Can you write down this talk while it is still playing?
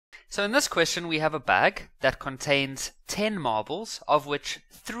So in this question we have a bag that contains 10 marbles, of which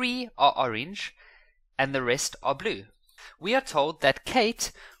 3 are orange and the rest are blue. We are told that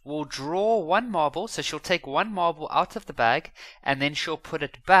Kate will draw one marble, so she'll take one marble out of the bag and then she'll put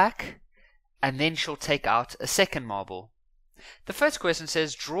it back and then she'll take out a second marble. The first question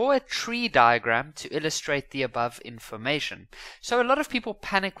says, draw a tree diagram to illustrate the above information. So a lot of people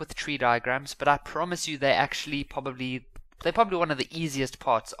panic with tree diagrams, but I promise you they're probably one of the easiest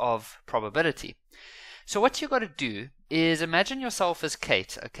parts of probability. So what you got to do is imagine yourself as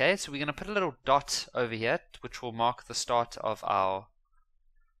Kate, okay? So we're going to put a little dot over here, which will mark the start of our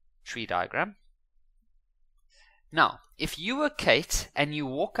tree diagram. Now, if you were Kate and you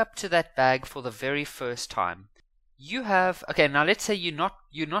walk up to that bag for the very first time, you have, okay, now let's say you're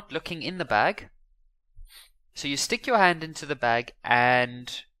not looking in the bag. So you stick your hand into the bag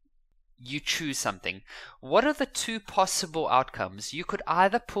and you choose something. What are the two possible outcomes? You could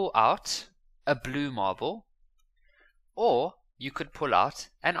either pull out a blue marble or you could pull out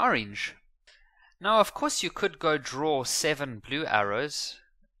an orange. Now, of course, you could go draw 7 blue arrows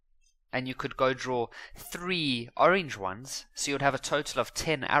and you could go draw 3 orange ones, so you'd have a total of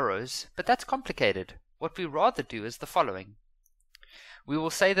 10 arrows, but that's complicated. What we rather do is the following. We will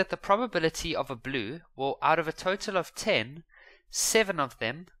say that the probability of a blue, well, out of a total of 10, 7 of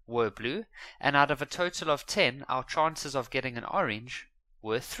them were blue, and out of a total of 10, our chances of getting an orange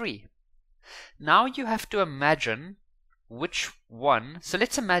were 3. Now you have to imagine which one. So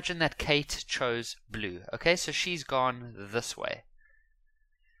let's imagine that Kate chose blue. Okay, so she's gone this way.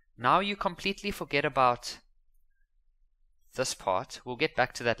 Now you completely forget about this part. We'll get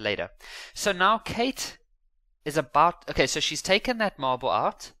back to that later. So now Kate is okay, so she's taken that marble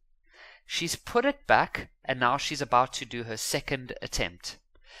out, she's put it back, and now she's about to do her second attempt.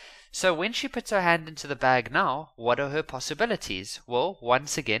 So when she puts her hand into the bag now, what are her possibilities? Well,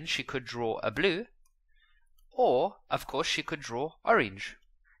 once again, she could draw a blue, or, of course, she could draw orange.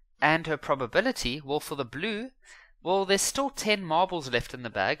 And her probability, well, for the blue, well, there's still 10 marbles left in the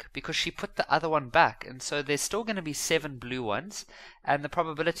bag because she put the other one back, and so there's still going to be 7 blue ones, and the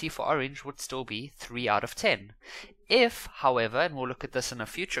probability for orange would still be 3 out of 10. If, however, and we'll look at this in a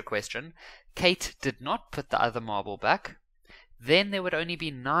future question, Kate did not put the other marble back, then there would only be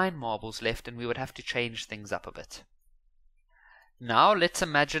 9 marbles left and we would have to change things up a bit. Now let's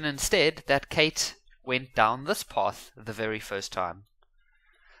imagine instead that Kate went down this path the very first time.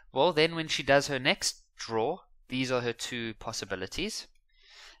 Well, then when she does her next draw, these are her two possibilities.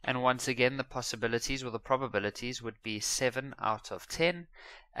 And once again, the possibilities or the probabilities would be 7 out of 10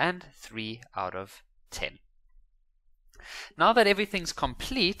 and 3 out of 10. Now that everything's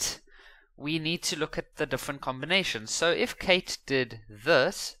complete, we need to look at the different combinations. So if Kate did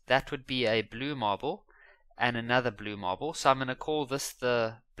this, that would be a blue marble and another blue marble. So I'm going to call this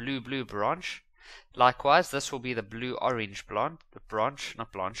the blue-blue branch. Likewise, this will be the blue-orange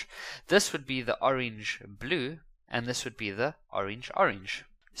branch. This would be the orange-blue, and this would be the orange-orange.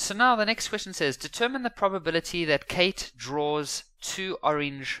 So now the next question says, determine the probability that Kate draws 2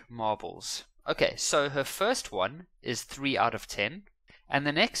 orange marbles. Okay, so her first one is 3 out of 10, and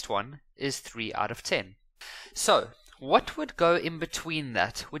the next one is 3 out of 10. So, what would go in between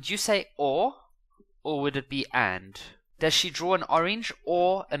that? Would you say or would it be and? Does she draw an orange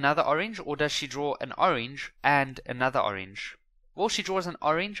or another orange, or does she draw an orange and another orange? Well, she draws an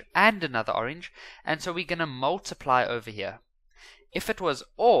orange and another orange, and so we're going to multiply over here. If it was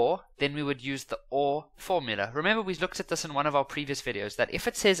or, then we would use the or formula. Remember, we looked at this in one of our previous videos, that if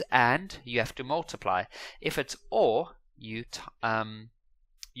it says and, you have to multiply. If it's or, you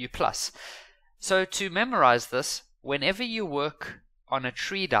plus. So to memorize this, whenever you work on a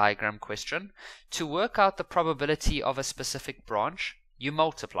tree diagram question, to work out the probability of a specific branch, you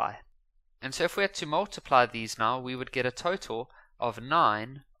multiply. And so if we had to multiply these now, we would get a total of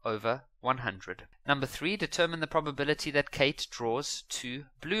 9 over 100. Number 3, determine the probability that Kate draws 2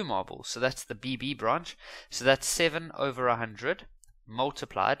 blue marbles. So that's the BB branch. So that's 7 over 100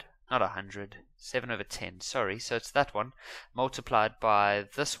 multiplied, not 100, 7 over 10, sorry. So it's that one multiplied by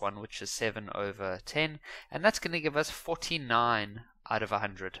this one, which is 7 over 10. And that's going to give us 49 out of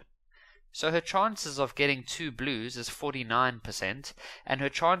 100. So her chances of getting 2 blues is 49%, and her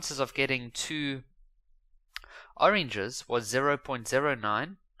chances of getting 2 oranges was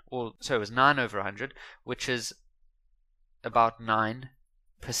 0.09, or so it was 9 over 100, which is about 9%.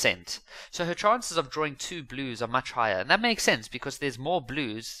 So her chances of drawing 2 blues are much higher, and that makes sense because there's more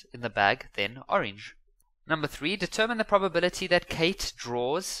blues in the bag than orange. Number 3, determine the probability that Kate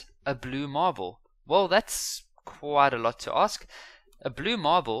draws a blue marble. Well, that's quite a lot to ask. A blue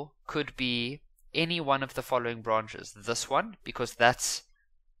marble could be any one of the following branches. This one, because that's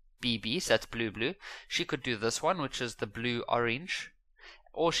BB, so that's blue, blue. She could do this one, which is the blue, orange.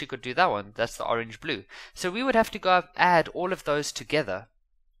 Or she could do that one, that's the orange, blue. So we would have to go add all of those together.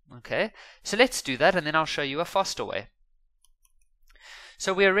 Okay, so let's do that, and then I'll show you a faster way.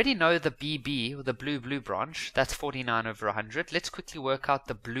 So we already know the BB, or the blue-blue branch, that's 49 over 100. Let's quickly work out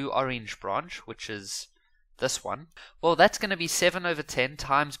the blue-orange branch, which is this one. Well, that's going to be 7 over 10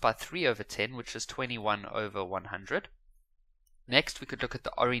 times by 3 over 10, which is 21 over 100. Next, we could look at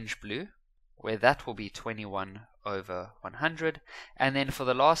the orange-blue, where that will be 21 over 100. And then for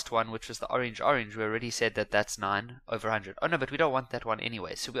the last one, which is the orange-orange, we already said that that's 9 over 100. Oh no, but we don't want that one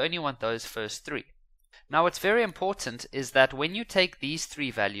anyway, so we only want those first three. Now what's very important is that when you take these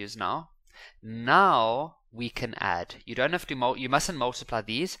three values now we can add. You don't have to you mustn't multiply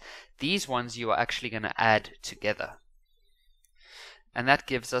these. These ones you are actually going to add together. And that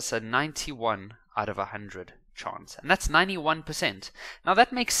gives us a 91 out of 100 chance. And that's 91%. Now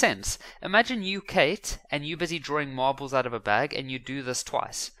that makes sense. Imagine you, Kate, and you busy drawing marbles out of a bag, and you do this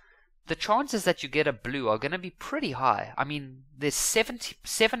twice. The chances that you get a blue are going to be pretty high. I mean, there's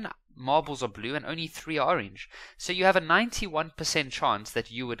 77 marbles are blue and only 3 are orange. So you have a 91% chance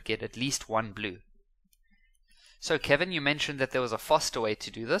that you would get at least one blue. So Kevin, you mentioned that there was a faster way to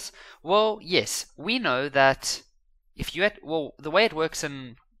do this. Well, yes, we know that if you the way it works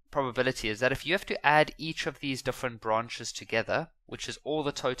in probability is that if you have to add each of these different branches together, which is all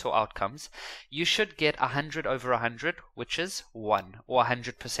the total outcomes, you should get 100 over 100, which is 1, or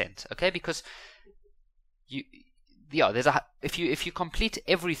 100%. Okay, because if you complete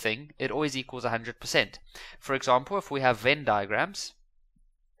everything, it always equals 100%. For example, if we have Venn diagrams,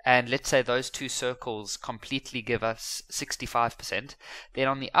 and let's say those two circles completely give us 65%, then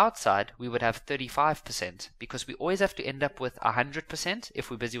on the outside we would have 35%, because we always have to end up with 100% if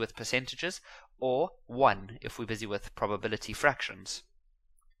we're busy with percentages, or 1 if we're busy with probability fractions.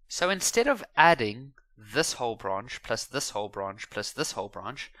 So instead of adding this whole branch plus this whole branch plus this whole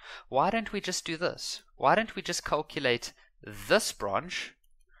branch, why don't we just do this? Why don't we just calculate this branch,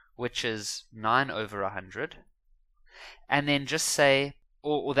 which is 9 over 100, and then just say,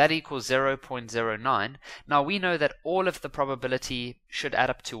 or that equals 0.09. Now we know that all of the probability should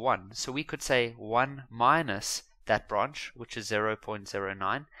add up to 1. So we could say 1 minus that branch, which is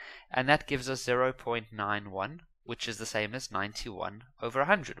 0.09, and that gives us 0.91, which is the same as 91 over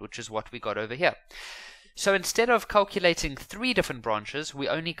 100, which is what we got over here. So instead of calculating 3 different branches, we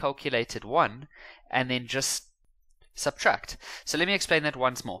only calculated 1, and then just subtract. So let me explain that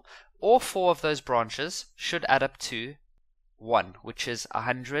once more. All 4 of those branches should add up to 1, which is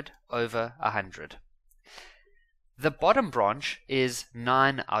 100 over 100. The bottom branch is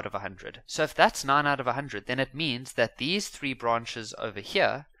 9 out of 100. So if that's 9 out of 100, then it means that these 3 branches over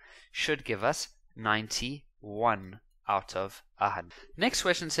here should give us 91 out of 100. Next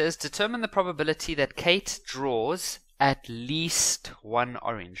question says, determine the probability that Kate draws at least one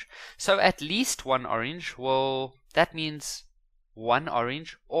orange. So at least one orange, well, that means one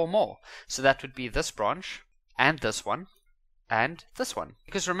orange or more. So that would be this branch, and this one, and this one.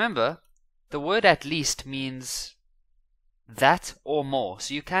 Because remember, the word at least means that or more.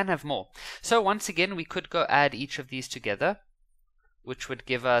 So you can have more. So once again, we could go add each of these together, which would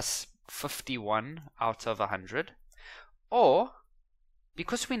give us 51 out of 100. Or,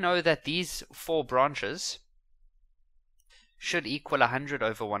 because we know that these 4 branches should equal 100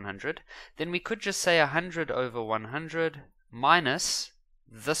 over 100, then we could just say 100 over 100 minus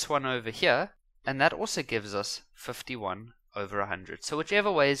this one over here, and that also gives us 51 over 100. So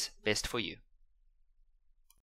whichever way is best for you.